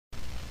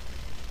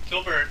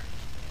Dilbert,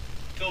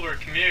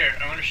 come here.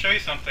 I want to show you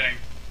something.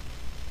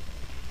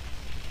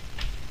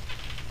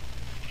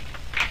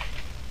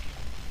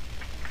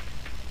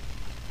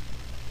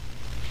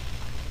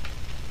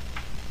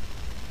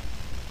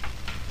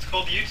 It's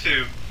called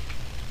YouTube.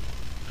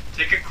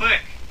 Take a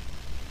click.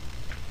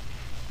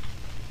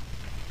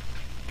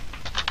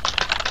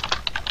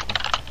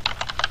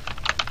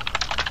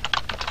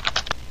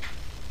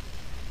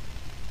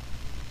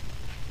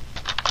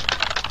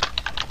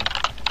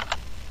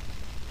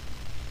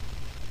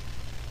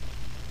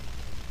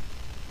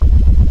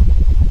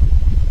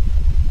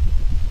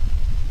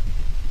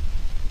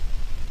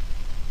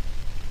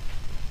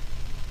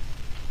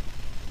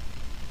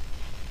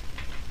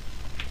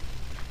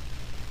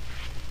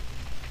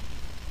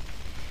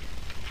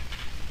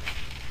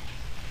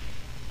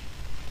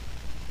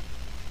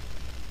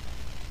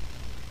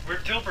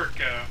 Where'd Dilbert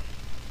go?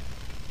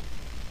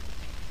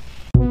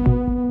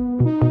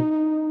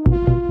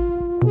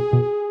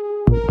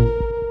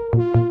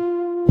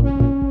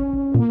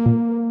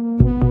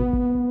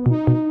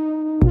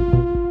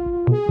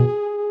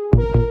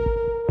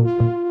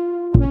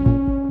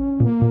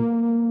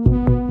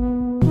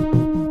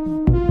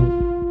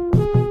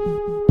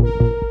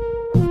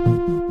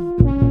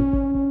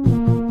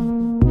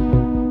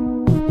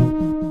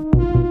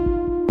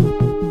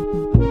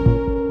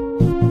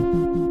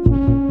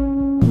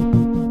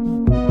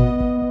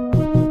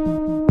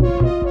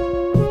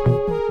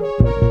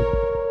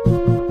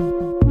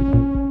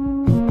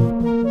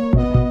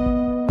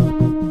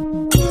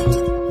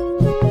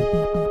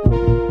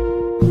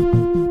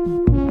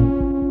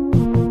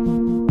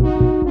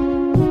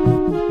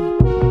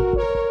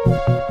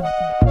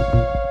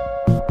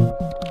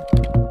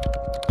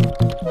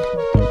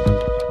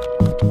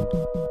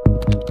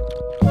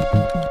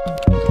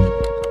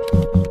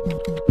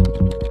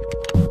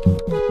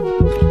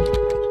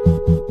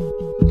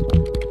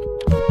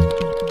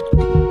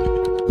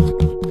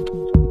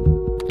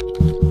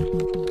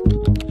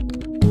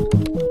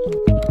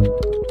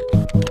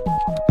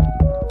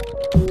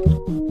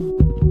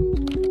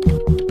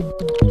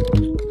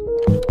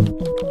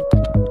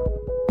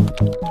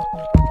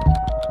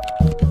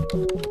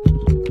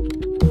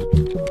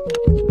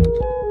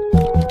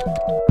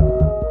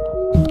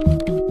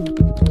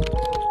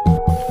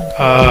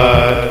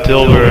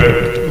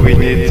 Dilbert, we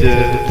need to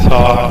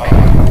talk.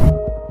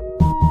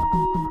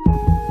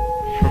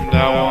 From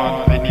now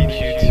on, I need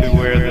you to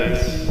wear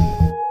this.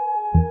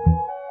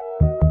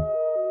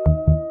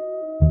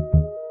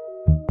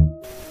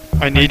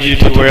 I need you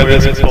to wear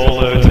this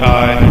polo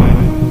tie.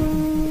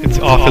 It's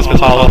office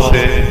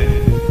policy.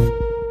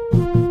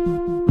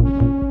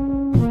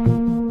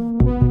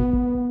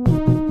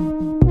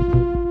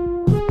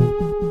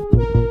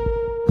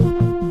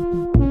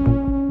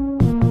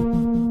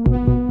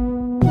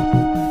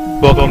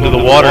 Welcome to the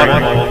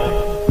watering hole.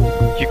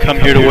 You come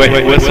here to wet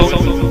your whistle?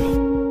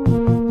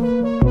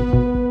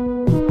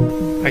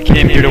 I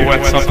came here to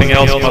wet something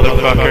else,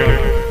 motherfucker.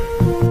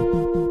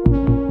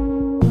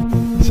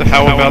 So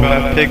how about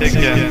that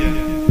pigskin?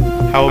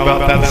 How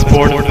about that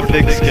sport of the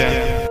pigskin?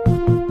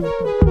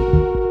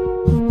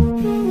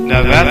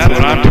 Now that's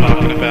what I'm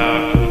talking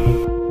about.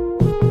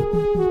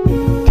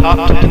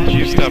 Top 10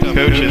 juiced up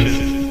coaches.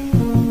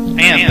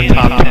 And the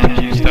top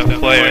 10 juiced up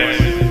players.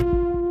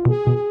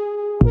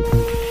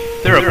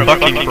 They're a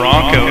fucking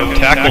bronco of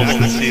tackles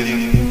this season.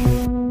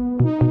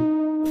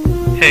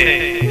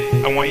 Hey,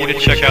 I want you to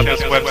check out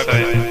this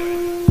website.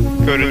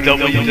 Go to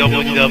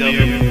www.nfl.com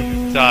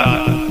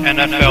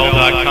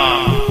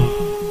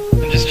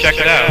and just check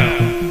it out.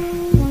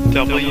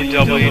 www.nfl.com.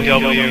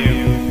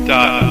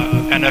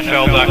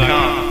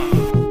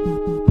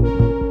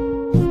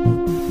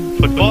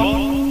 Football?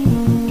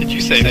 Did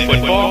you say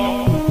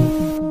football?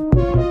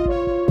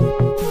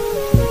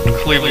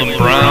 Cleveland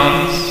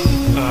Browns.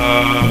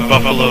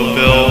 Buffalo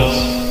Bills,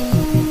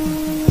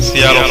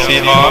 Seattle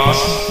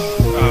Seahawks,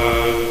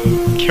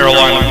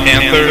 Carolina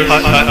Panthers,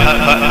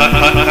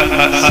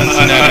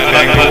 Cincinnati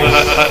Bengals,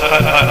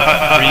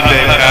 Green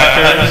Bay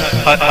Packers,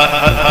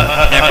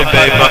 Tampa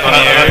Bay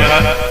Buccaneers,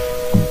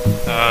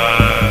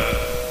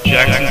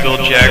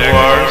 Jacksonville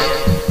Jaguars,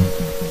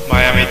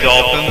 Miami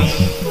Dolphins,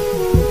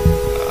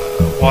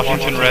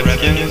 Washington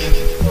Redskins,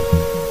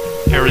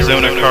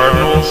 Arizona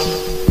Cardinals,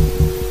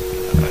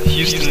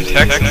 Houston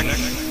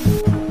Texans.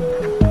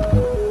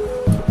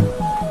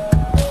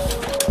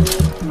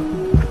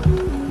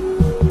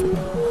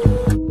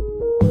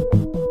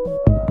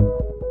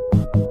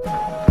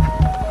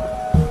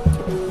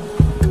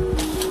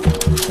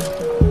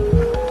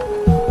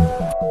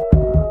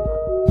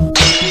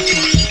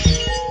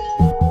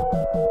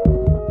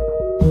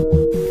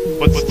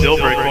 What's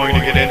Dilbert going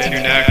to get into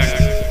next?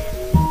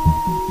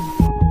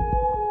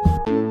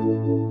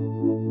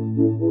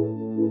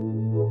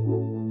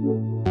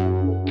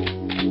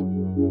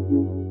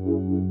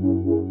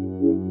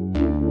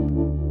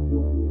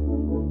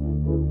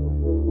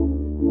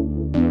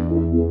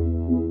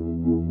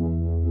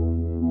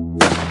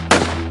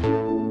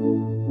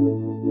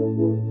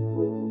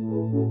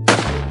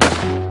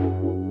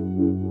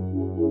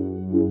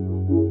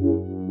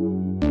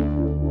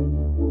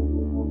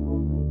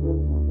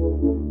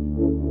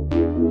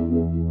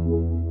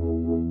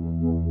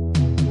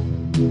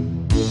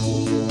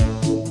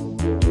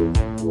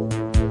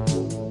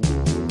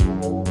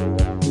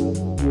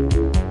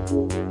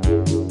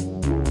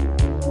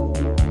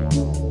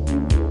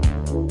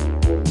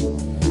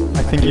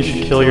 think you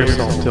should kill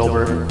yourself,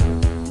 Dilbert.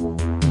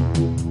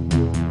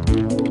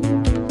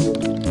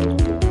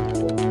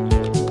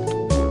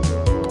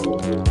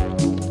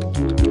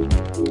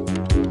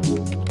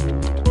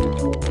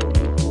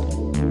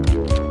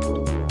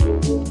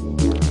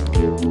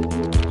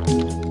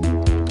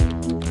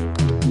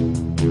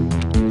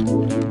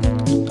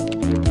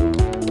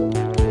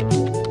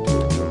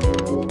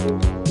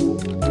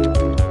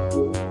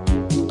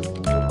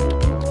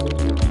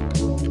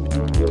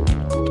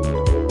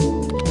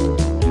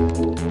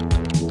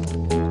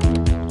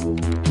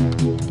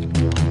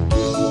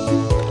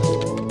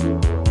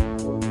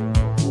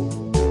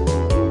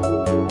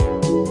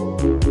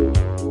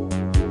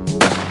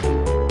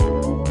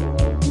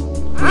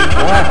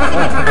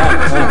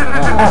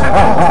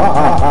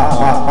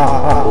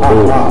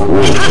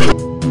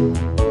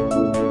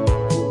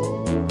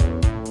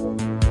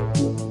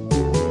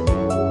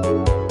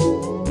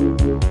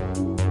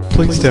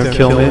 Please don't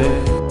kill me.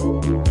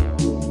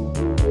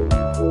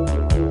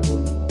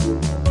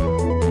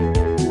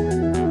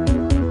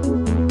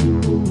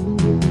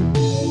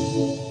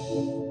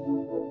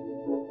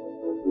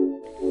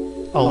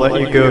 I'll let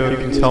you go if you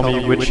can tell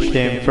me which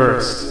came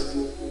first.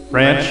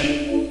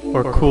 Ranch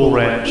or Cool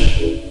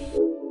Ranch?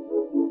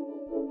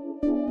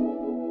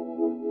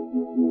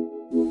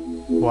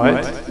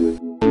 What?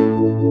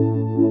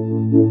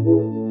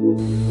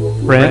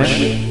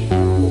 Ranch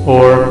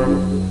or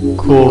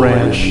Cool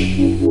Ranch?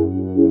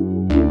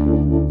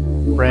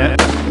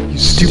 Ranch? You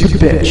stupid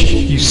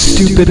bitch. You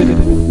stupid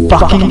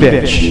fucking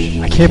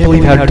bitch. I can't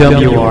believe how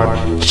dumb you are.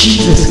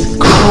 Jesus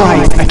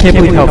Christ, I can't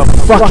believe how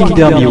fucking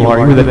dumb you are.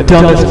 You're the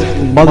dumbest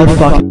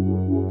motherfucking...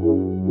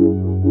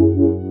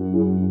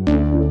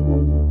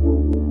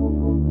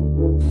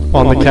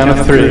 On the count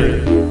of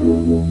 3.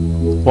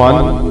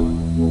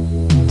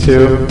 1,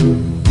 2,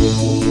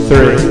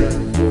 3.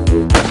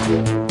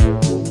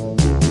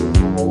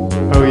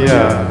 Oh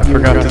yeah, I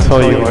forgot to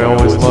tell you, I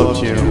always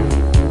loved you.